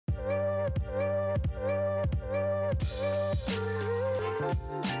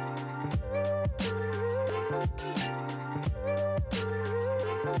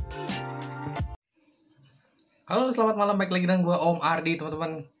Halo, selamat malam. Baik lagi dengan gue Om Ardi,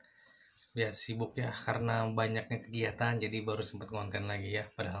 teman-teman. Ya, sibuk ya karena banyaknya kegiatan, jadi baru sempat konten lagi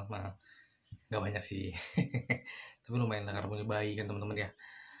ya. Padahal mah nggak banyak sih. Tapi lumayan lah karena punya bayi kan teman-teman ya.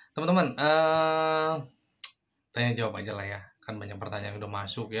 Teman-teman, tanya jawab aja lah ya. Kan banyak pertanyaan yang udah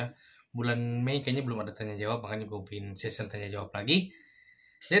masuk ya. Bulan Mei kayaknya belum ada tanya jawab, makanya gue bikin session tanya jawab lagi.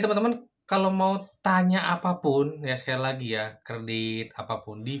 Jadi teman-teman, kalau mau tanya apapun, ya sekali lagi ya, kredit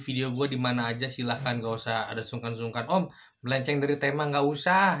apapun, di video gue di mana aja silahkan, gak usah ada sungkan-sungkan. Om, melenceng dari tema nggak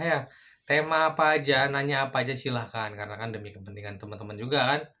usah ya. Tema apa aja, nanya apa aja silahkan. Karena kan demi kepentingan teman-teman juga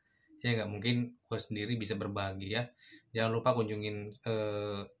kan. Ya nggak mungkin gue sendiri bisa berbagi ya. Jangan lupa kunjungin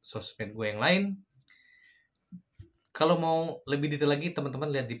sosmed gue yang lain. Kalau mau lebih detail lagi,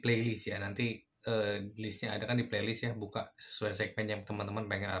 teman-teman lihat di playlist ya. Nanti listnya ada kan di playlist ya, buka sesuai segmen yang teman-teman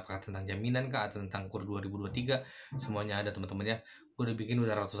pengen, apakah tentang jaminan kah atau tentang KUR 2023, semuanya ada teman-teman ya. Gue udah bikin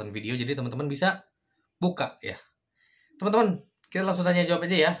ratusan video, jadi teman-teman bisa buka ya. Teman-teman, kita langsung tanya jawab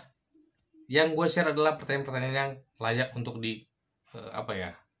aja ya. Yang gue share adalah pertanyaan-pertanyaan yang layak untuk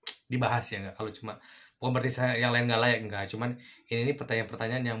dibahas ya, nggak kalau cuma, bukan berarti yang lain nggak layak, nggak, cuman ini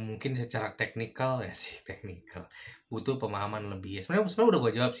pertanyaan-pertanyaan yang mungkin secara teknikal ya sih, teknikal butuh pemahaman lebih ya. Sebenarnya udah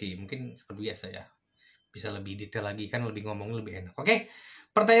gue jawab sih, mungkin seperti biasa ya, bisa lebih detail lagi kan, lebih ngomong lebih enak. Oke,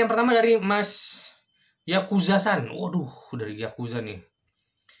 pertanyaan pertama dari Mas Yakuza-san. Waduh, dari Yakuza nih.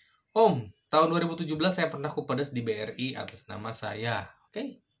 Om, tahun 2017 saya pernah kupedes di BRI atas nama saya.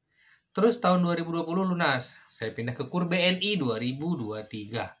 Oke. Terus tahun 2020 lunas. Saya pindah ke KUR BNI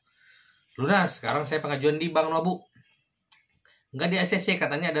 2023. Lunas, sekarang saya pengajuan di Bank Nobu. Nggak di ACC,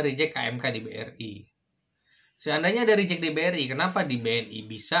 katanya ada reject KMK di BRI. Seandainya ada reject di BRI, kenapa di BNI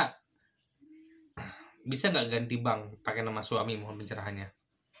bisa? Bisa nggak ganti bank pakai nama suami? Mohon pencerahannya.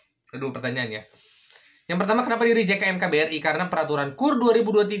 Ada dua pertanyaan ya. Yang pertama, kenapa di reject KMK BRI? Karena peraturan KUR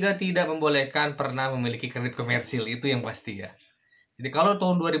 2023 tidak membolehkan pernah memiliki kredit komersil. Itu yang pasti ya. Jadi kalau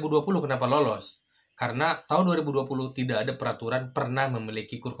tahun 2020 kenapa lolos? Karena tahun 2020 tidak ada peraturan pernah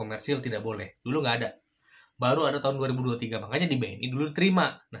memiliki KUR komersil, tidak boleh. Dulu nggak ada. Baru ada tahun 2023. Makanya di BNI dulu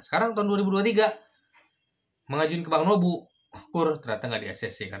diterima. Nah, sekarang tahun 2023 mengajuin ke Bank Nobu, KUR ternyata nggak di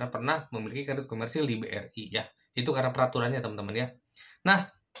ACC karena pernah memiliki kredit komersil di BRI ya. Itu karena peraturannya teman-teman ya. Nah,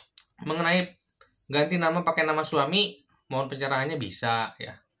 mengenai ganti nama pakai nama suami, mohon pencerahannya bisa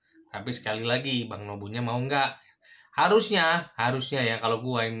ya. Tapi sekali lagi, Bank Nobunya mau nggak? Harusnya ya, kalau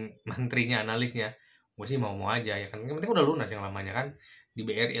gua yang menterinya, analisnya, gue sih mau aja ya kan. Yang penting udah lunas yang lamanya kan. Di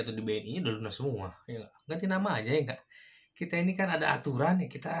BRI atau di BNI udah lunas semua. Ya nggak? Ganti nama aja ya nggak? Kita ini kan ada aturan ya,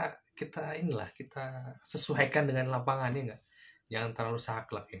 kita sesuaikan dengan lapangannya nggak? Jangan terlalu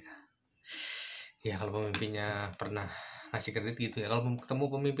saklek ya. Ya kalau pemimpinnya pernah ngasih kredit gitu ya. Kalau ketemu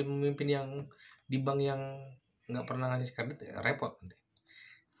pemimpin yang di bank yang nggak pernah ngasih kredit ya repot nanti.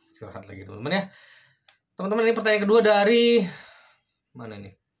 Curhat lagi teman-teman ya. Teman-teman, ini pertanyaan kedua dari mana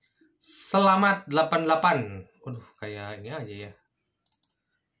nih? Selamat 88. Waduh, kayak ini aja ya.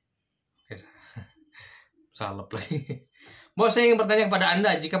 Oke. Salep lagi. Bos, saya ingin bertanya kepada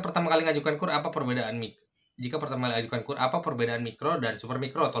Anda, jika pertama kali ngajukan KUR apa perbedaan mikro dan super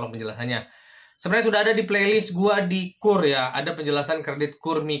mikro? Tolong penjelasannya. Sebenarnya sudah ada di playlist gua di KUR ya, ada penjelasan kredit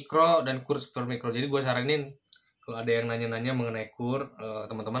KUR mikro dan KUR super mikro. Jadi gua saranin kalau ada yang nanya-nanya mengenai KUR,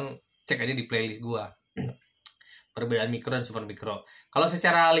 teman-teman cek aja di playlist gua. Perbedaan mikro dan super mikro. Kalau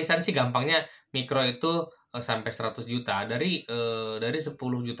secara lisan sih gampangnya, mikro itu sampai 100 juta. Dari 10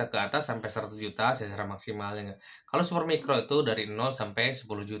 juta ke atas sampai 100 juta secara maksimalnya. Kalau super mikro itu dari 0 sampai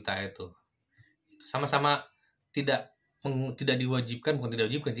 10 juta itu. Sama-sama tidak diwajibkan, bukan tidak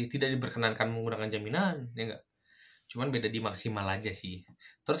diwajibkan sih, tidak diperkenankan menggunakan jaminan, ya enggak. Cuman beda di maksimal aja sih.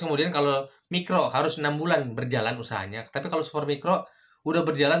 Terus kemudian kalau mikro harus 6 bulan berjalan usahanya. Tapi kalau super mikro udah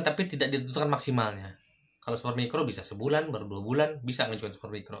berjalan tapi tidak ditentukan maksimalnya. Kalau super mikro bisa sebulan, baru 2 bulan bisa ngajukan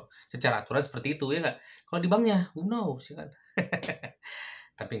super mikro. Secara aturan seperti itu ya nggak? Kalau di banknya, who knows ya kan?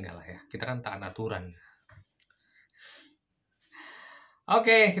 Tapi enggak lah ya, kita kan taat aturan.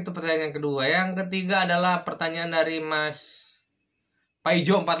 Oke, itu pertanyaan kedua. Yang ketiga adalah pertanyaan dari Mas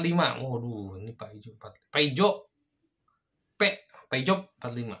Paijo 45. Waduh, ini Paijo 45.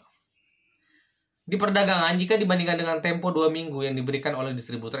 Di perdagangan, jika dibandingkan dengan tempo 2 minggu yang diberikan oleh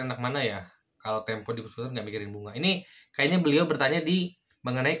distributor, enak mana ya? Kalau tempo di distributor nggak mikirin bunga. Ini kayaknya beliau bertanya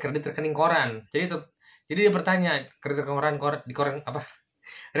mengenai kredit rekening koran. Jadi dia bertanya, kredit koran di koran apa?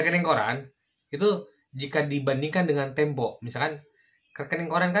 Rekening koran itu jika dibandingkan dengan tempo, misalkan rekening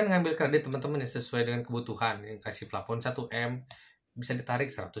koran kan ngambil kredit teman-teman yang sesuai dengan kebutuhan, yang kasih plafon 1M, bisa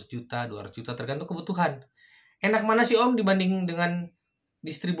ditarik 100 juta, 200 juta tergantung kebutuhan. Enak mana sih Om dibanding dengan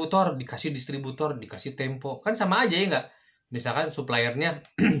distributor, dikasih tempo? Kan sama aja ya nggak? Misalkan suppliernya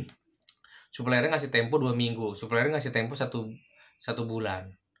suppliernya ngasih tempo 2 minggu, suppliernya ngasih tempo 1 bulan.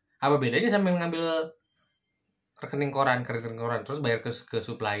 Apa bedanya sama ngambil rekening koran, kredit koran, terus bayar ke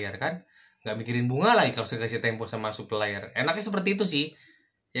supplier kan? Nggak mikirin bunga lagi kalau saya kasih tempo sama supplier. Enaknya seperti itu sih,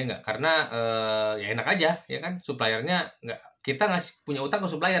 ya nggak? Karena ya enak aja, ya kan? Suppliernya nggak, kita ngasih punya utang ke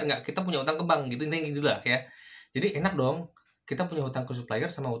supplier, nggak kita punya utang ke bank, gitu intinya gitu lah ya. Jadi enak dong, kita punya utang ke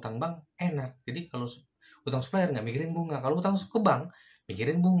supplier sama utang bank enak. Jadi kalau utang supplier nggak mikirin bunga, kalau utang ke bank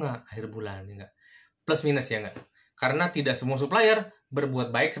mikirin bunga akhir bulan, ya nggak? Plus minus ya nggak? Karena tidak semua supplier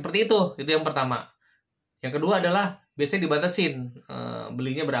berbuat baik seperti itu yang pertama. Yang kedua adalah biasanya dibatasin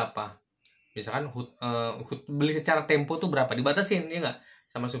belinya berapa. Misalkan beli secara tempo tuh berapa, dibatasin ya nggak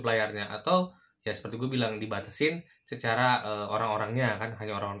sama suppliernya. Atau ya seperti gue bilang, dibatasin secara orang-orangnya kan,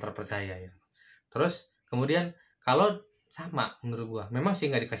 hanya orang terpercaya ya. Terus kemudian kalau sama menurut gue, memang sih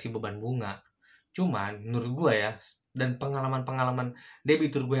nggak dikasih beban bunga. Cuman menurut gue ya, dan pengalaman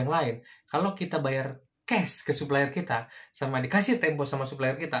debitur gue yang lain, kalau kita bayar cash ke supplier kita sama dikasih tempo sama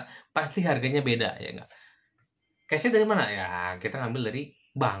supplier kita, pasti harganya beda ya nggak. Cashnya dari mana ya, kita ngambil dari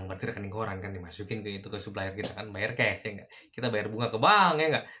bank, berarti rekening koran kan, dimasukin ke supplier kita kan, bayar cash ya nggak. Kita bayar bunga ke bank ya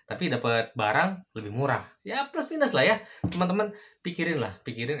nggak, tapi dapat barang lebih murah ya, plus minus lah ya teman-teman.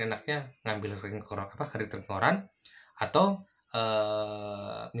 Pikirin enaknya ngambil rekening koran, kredit koran, atau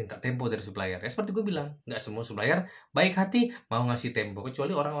minta tempo dari supplier. Ya seperti gue bilang, nggak semua supplier baik hati mau ngasih tempo,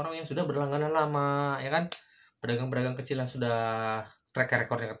 kecuali orang-orang yang sudah berlangganan lama ya kan, pedagang-pedagang kecil yang sudah track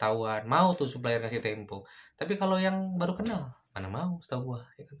recordnya ketahuan, mau tuh supplier ngasih tempo. Tapi kalau yang baru kenal, mana mau, setahu gua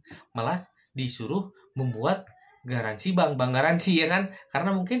ya kan? Malah disuruh membuat garansi, bank garansi ya kan,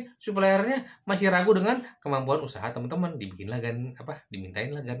 karena mungkin suppliernya masih ragu dengan kemampuan usaha teman-teman.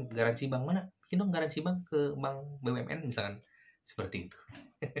 Dimintain lah garansi bank. Mana bikin dong garansi bank ke bank BUMN misalkan, seperti itu.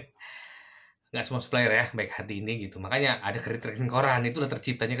 Nggak semua supplier ya baik hati ini gitu. Makanya ada kredit rekening koran, itulah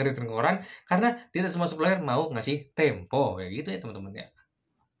terciptanya kredit rekening koran, karena tidak semua supplier mau ngasih tempo kayak gitu ya teman-teman ya.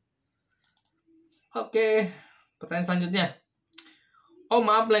 Oke, pertanyaan selanjutnya. Oh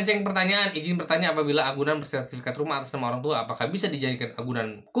maaf, melenceng pertanyaan. Izin bertanya, apabila agunan bersertifikat rumah atas nama orang tua, apakah bisa dijadikan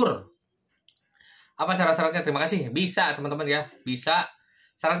agunan KUR? Apa syarat-syaratnya? Terima kasih. Bisa teman-teman ya, bisa.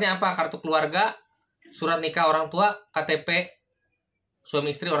 Syaratnya apa? Kartu keluarga, surat nikah orang tua, KTP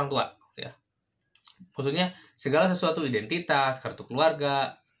suami istri orang tua ya. Maksudnya segala sesuatu, identitas, kartu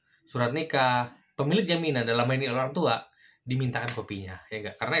keluarga, surat nikah, pemilik jaminan dalam ini orang tua, dimintakan kopinya ya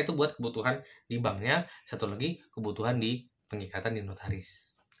enggak, karena itu buat kebutuhan di banknya, satu lagi kebutuhan di pengikatan di notaris.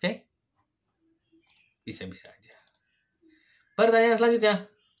 Oke? Bisa-bisa aja. Pertanyaan selanjutnya.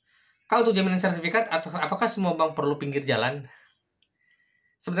 Kalau untuk jaminan sertifikat, apakah semua bank perlu pinggir jalan?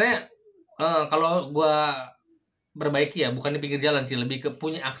 Sebenarnya kalau gua berbaiki ya, bukan di pinggir jalan sih, lebih ke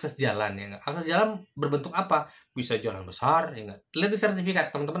punya akses jalan ya enggak. Akses jalan berbentuk apa? Bisa jalan besar ya enggak. Lihat di sertifikat,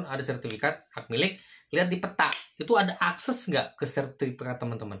 teman-teman ada sertifikat hak milik, lihat di peta, itu ada akses nggak ke sertifikat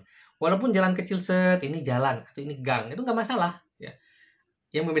teman-teman. Walaupun jalan kecil ini jalan atau ini gang, itu nggak masalah ya.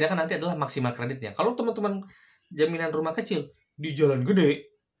 Yang membedakan nanti adalah maksimal kreditnya. Kalau teman-teman jaminan rumah kecil di jalan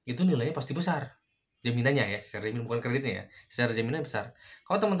gede, itu nilainya pasti besar. Jaminannya ya, secara jaminan bukan kreditnya ya, secara jaminan besar.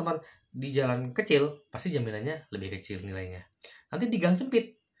 Kalau teman-teman di jalan kecil, pasti jaminannya lebih kecil nilainya. Nanti di gang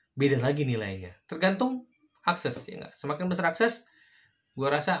sempit, beda lagi nilainya. Tergantung akses ya nggak. Semakin besar akses, gue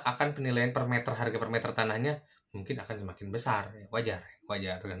rasa akan penilaian per meter, harga per meter tanahnya mungkin akan semakin besar. Wajar,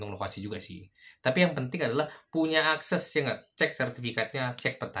 tergantung lokasi juga sih. Tapi yang penting adalah punya akses ya nggak. Cek sertifikatnya,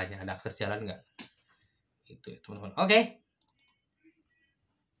 cek petanya, ada akses jalan nggak. Itu ya teman-teman. Oke.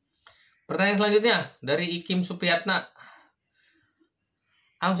 Pertanyaan selanjutnya dari Ikim Supriyatna.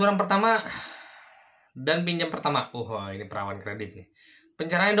 Angsuran pertama dan pinjam pertama. Ini perawan kredit nih.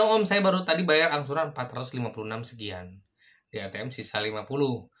 Pencerahan dong om, saya baru tadi bayar angsuran 456 sekian. Di ATM sisa 50.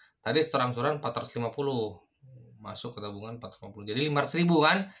 Tadi setor angsuran 450. Masuk ke tabungan 450. Jadi 500.000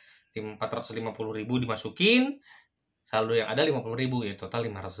 kan? 450.000 dimasukin. Saldo yang ada 50.000 ya, total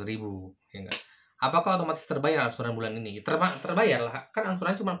 500.000 ya enggak. Apakah otomatis terbayar angsuran bulan ini? Terbayar lah. Kan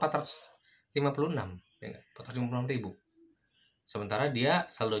angsuran cuma 456 ya enggak? 456.000. Sementara dia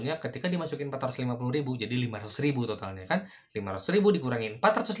saldonya ketika dimasukin 450.000 jadi 500.000 totalnya kan. 500.000 dikurangin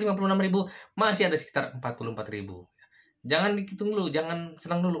 456.000 masih ada sekitar 44.000. Jangan dihitung dulu, jangan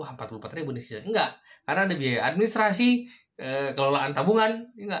senang dulu 44.000 di sisa. Enggak, karena ada biaya administrasi, kelolaan tabungan,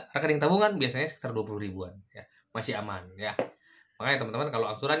 enggak, rekening tabungan biasanya sekitar 20 ribuan ya. Masih aman ya. Makanya teman-teman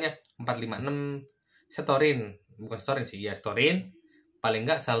kalau angsurannya 456 setorin, paling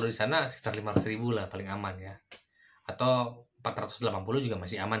enggak saldo di sana sekitar 500.000 lah paling aman ya. Atau 480 juga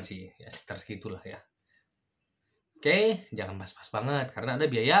masih aman sih, ya sekitar segitulah ya. Oke, jangan pas-pas banget karena ada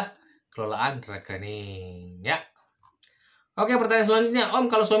biaya kelolaan rekening ya. Oke, pertanyaan selanjutnya,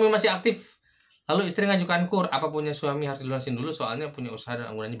 om kalau suami masih aktif Lalu istri ngajukan kur, apa punya suami harus dilunasin dulu soalnya punya usaha dan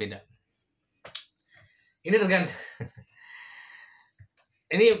anggarannya beda. Ini tergantung.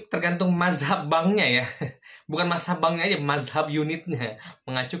 Ini tergantung mazhab banknya ya. Bukan mazhab banknya aja, mazhab unitnya.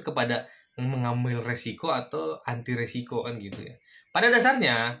 Mengacu kepada mengambil resiko atau anti resiko kan gitu ya. Pada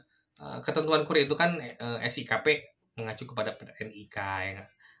dasarnya ketentuan kur itu kan SIKP mengacu kepada NIK ya.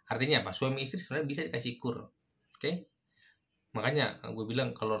 Artinya apa? Suami istri sebenarnya bisa dikasih kur. Oke? Makanya gue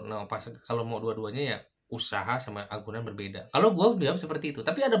bilang kalau mau dua-duanya ya usaha sama agunan berbeda. Kalau gue bilang seperti itu.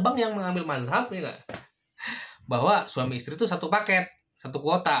 Tapi ada bank yang mengambil mazhab ya nggak? Bahwa suami istri itu satu paket, satu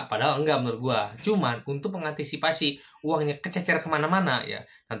kuota, padahal enggak menurut gua. Cuman untuk mengantisipasi uangnya kececer kemana-mana ya,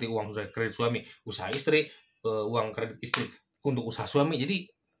 nanti uang kredit suami, usaha istri, uang kredit istri untuk usaha suami. Jadi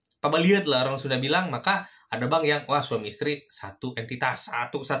Papa lihat lah orang sudah bilang, maka ada bank yang wah suami istri satu entitas,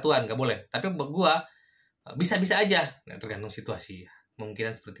 satu kesatuan, nggak boleh. Tapi buat gua bisa-bisa aja, nah, tergantung situasi.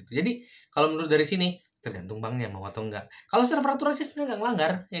 Kemungkinan seperti itu. Jadi kalau menurut dari sini tergantung banknya mau atau enggak. Kalau secara peraturan sih sebenarnya nggak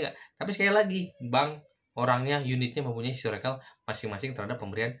melanggar, ya enggak. Tapi sekali lagi bank orangnya, unitnya mempunyai historical masing-masing terhadap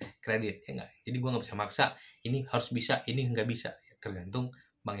pemberian kredit, ya enggak? Jadi gue nggak bisa maksa, ini harus bisa, ini nggak bisa. Ya, tergantung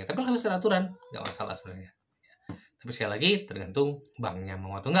banknya. Tapi kalau secara aturan, nggak masalah sebenarnya. Ya. Tapi sekali lagi, tergantung banknya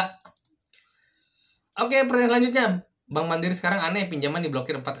mau atau enggak. Oke, pertanyaan selanjutnya. Bank Mandiri sekarang aneh, pinjaman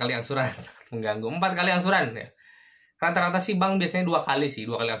diblokir 4 kali angsuran. Mengganggu. 4 kali angsuran, ya. Rata-rata sih bank biasanya 2 kali sih,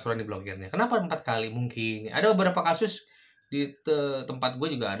 2 kali angsuran diblokirnya. Kenapa 4 kali? Mungkin. Ada beberapa kasus di tempat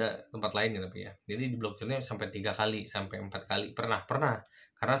gue juga ada tempat lain ya, tapi ya jadi diblokirnya sampai 3 kali sampai 4 kali pernah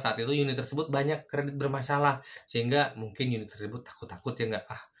karena saat itu unit tersebut banyak kredit bermasalah sehingga mungkin unit tersebut takut ya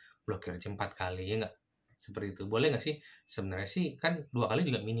nggak blokir aja 4 kali ya nggak, seperti itu. Boleh nggak sih? Sebenarnya sih kan 2 kali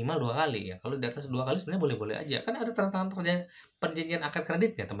juga minimal 2 kali ya. Kalau di atas 2 kali sebenarnya boleh-boleh aja, kan ada tanda tangan perjanjian akad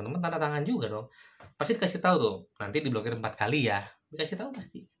kreditnya, teman-teman tanda tangan juga dong, pasti dikasih tahu tuh nanti diblokir 4 kali ya, dikasih tahu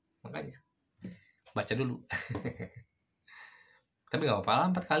pasti, makanya baca dulu. Tapi nggak apa-apa lah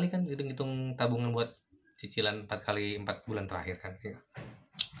 4 kali kan, hitung-hitung tabungan buat cicilan 4 kali 4 bulan terakhir kan.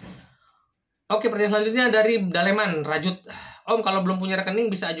 Oke, pertanyaan selanjutnya dari Daleman Rajut. Om, kalau belum punya rekening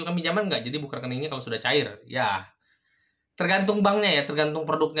bisa ajukan pinjaman nggak? Jadi buka rekeningnya kalau sudah cair. Ya, tergantung banknya ya, tergantung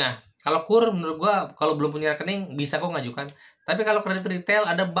produknya. Kalau kur menurut gua kalau belum punya rekening bisa kok ngajukan. Tapi kalau kredit retail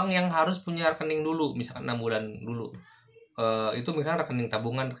ada bank yang harus punya rekening dulu, misalkan 6 bulan dulu. Itu misalnya rekening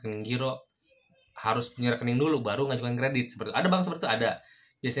tabungan, rekening giro, harus punya rekening dulu baru ngajukan kredit. Seperti ada bank seperti itu ada.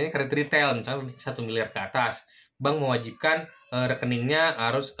 Biasanya kredit retail misalnya 1 miliar ke atas, bank mewajibkan rekeningnya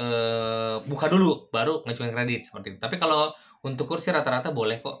harus buka dulu baru ngajukan kredit seperti itu. Tapi kalau untuk kursi rata-rata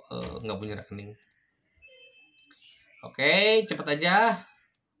boleh kok nggak punya rekening. Oke, cepet aja.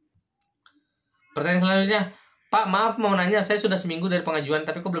 Pertanyaan selanjutnya, Pak maaf mau nanya, saya sudah seminggu dari pengajuan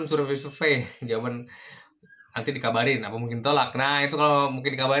tapi kok belum survei. Jawaban nanti dikabarin, apa mungkin tolak. Nah itu kalau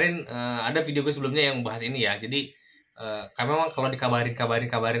mungkin dikabarin, ada video gue sebelumnya yang bahas ini ya. Jadi karena memang kalau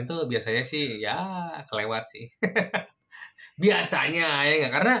dikabarin tuh biasanya sih ya kelewat sih. Biasanya ya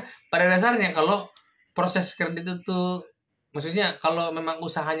nggak, karena pada dasarnya kalau proses kredit itu maksudnya kalau memang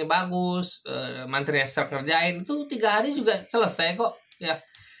usahanya bagus, mantrinya serk ngerjain itu 3 hari juga selesai kok ya.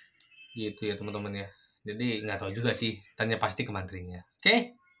 Gitu ya teman-teman ya. Jadi nggak tahu juga sih, tanya pasti ke mantrinya.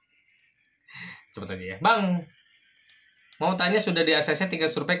 Oke? Cepet aja ya. Bang, mau tanya sudah di aksesnya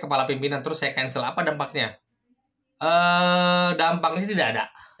tinggal survei kepala pimpinan terus saya cancel, apa dampaknya? Dampaknya sih tidak ada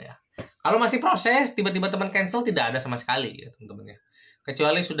ya. Kalau masih proses tiba-tiba teman cancel tidak ada sama sekali ya teman-teman ya.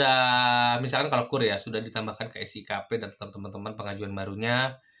 Kecuali sudah misalkan kalau kur ya sudah ditambahkan ke SIKP dan teman-teman pengajuan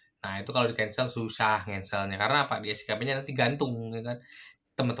barunya. Nah, itu kalau di cancel susah cancelnya karena apa? Di SIKP-nya nanti gantung ya kan.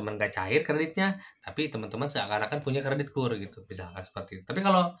 Teman-teman gak cair kreditnya, tapi teman-teman seakan-akan punya kredit kur gitu, misalkan seperti itu. Tapi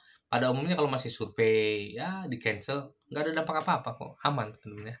kalau pada umumnya kalau masih survei ya di cancel nggak ada dampak apa-apa kok, aman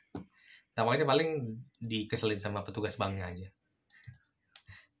sebenarnya. Dampaknya paling dikeselin sama petugas banknya aja.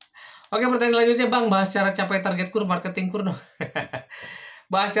 Oke, pertanyaan selanjutnya Bang, bahas cara capai target kur, marketing kur dong.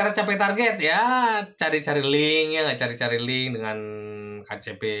 Bahas cara capai target ya, cari-cari link ya nggak, cari-cari link dengan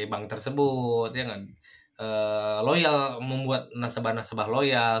KCP bank tersebut ya nggak. Loyal, membuat nasabah-nasabah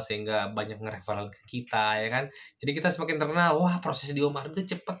loyal sehingga banyak nge-referral ke kita ya kan. Jadi kita semakin terkenal, wah proses di Omar itu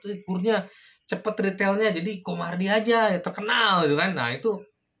cepet tuh kurnya, cepet retailnya, jadi Komardi aja ya terkenal gitu kan. Nah itu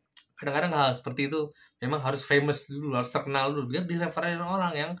kadang-kadang hal seperti itu memang harus famous dulu, harus terkenal dulu biar di-referralin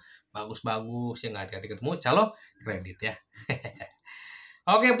orang yang bagus-bagus ya nggak, hati-hati ketemu calo kredit ya.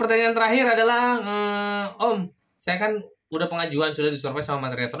 Oke, pertanyaan terakhir adalah Om, saya kan udah pengajuan, sudah disurvei sama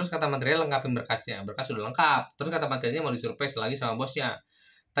material, terus kata material lengkapin berkasnya, berkas sudah lengkap, terus kata materialnya mau disurvei lagi sama bosnya,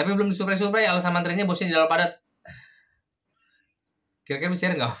 tapi belum disurvei, alasan materialnya bosnya di dalam padat. Kira-kira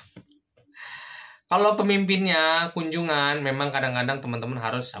bisa nggak? Kalau pemimpinnya kunjungan, memang kadang-kadang teman-teman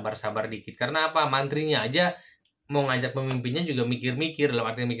harus sabar-sabar dikit. Karena apa? Mantrinya aja mau ngajak pemimpinnya juga mikir-mikir. Dalam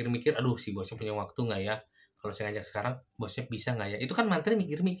artinya mikir-mikir, aduh si bosnya punya waktu nggak ya? Kalau saya ngajak sekarang, bosnya bisa nggak ya? Itu kan mantri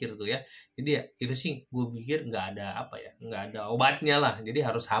mikir-mikir tuh ya. Jadi ya itu sih gue pikir nggak ada apa ya, nggak ada obatnya lah. Jadi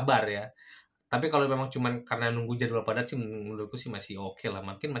harus sabar ya. Tapi kalau memang cuman karena nunggu jadwal padat sih menurutku sih masih oke lah.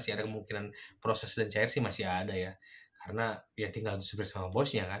 Mungkin masih ada kemungkinan proses dan cair sih masih ada ya. Karena ya tinggal disupport sama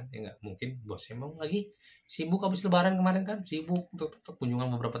bosnya kan. Ya nggak mungkin bosnya emang lagi sibuk habis lebaran kemarin kan. Sibuk untuk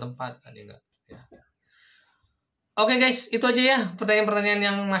kunjungan beberapa tempat kan ya nggak. Ya. Oke guys, itu aja ya pertanyaan-pertanyaan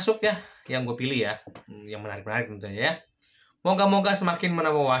yang masuk ya. Yang gue pilih ya. Yang menarik-menarik tentunya ya. Moga-moga semakin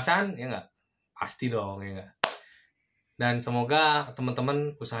menambah wawasan ya nggak. Pasti dong ya nggak. Dan semoga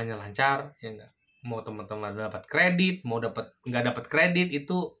teman-teman usahanya lancar ya enggak. Mau teman-teman dapat kredit, mau nggak dapat kredit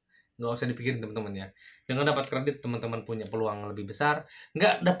itu nggak usah dipikirin teman-teman ya. Dengan dapat kredit teman-teman punya peluang lebih besar.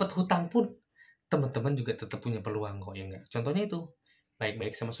 Nggak dapat hutang pun teman-teman juga tetap punya peluang kok ya enggak. Contohnya itu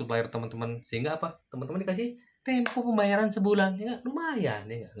baik-baik sama supplier teman-teman sehingga apa? Teman-teman dikasih tempo pembayaran sebulan ya enggak? Lumayan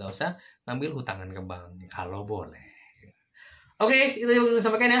ya enggak usah ngambil hutangan ke bank kalau boleh. Oke guys, itu yang bisa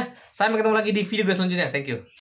sampaikan ya. Sampai ketemu lagi di video selanjutnya. Thank you.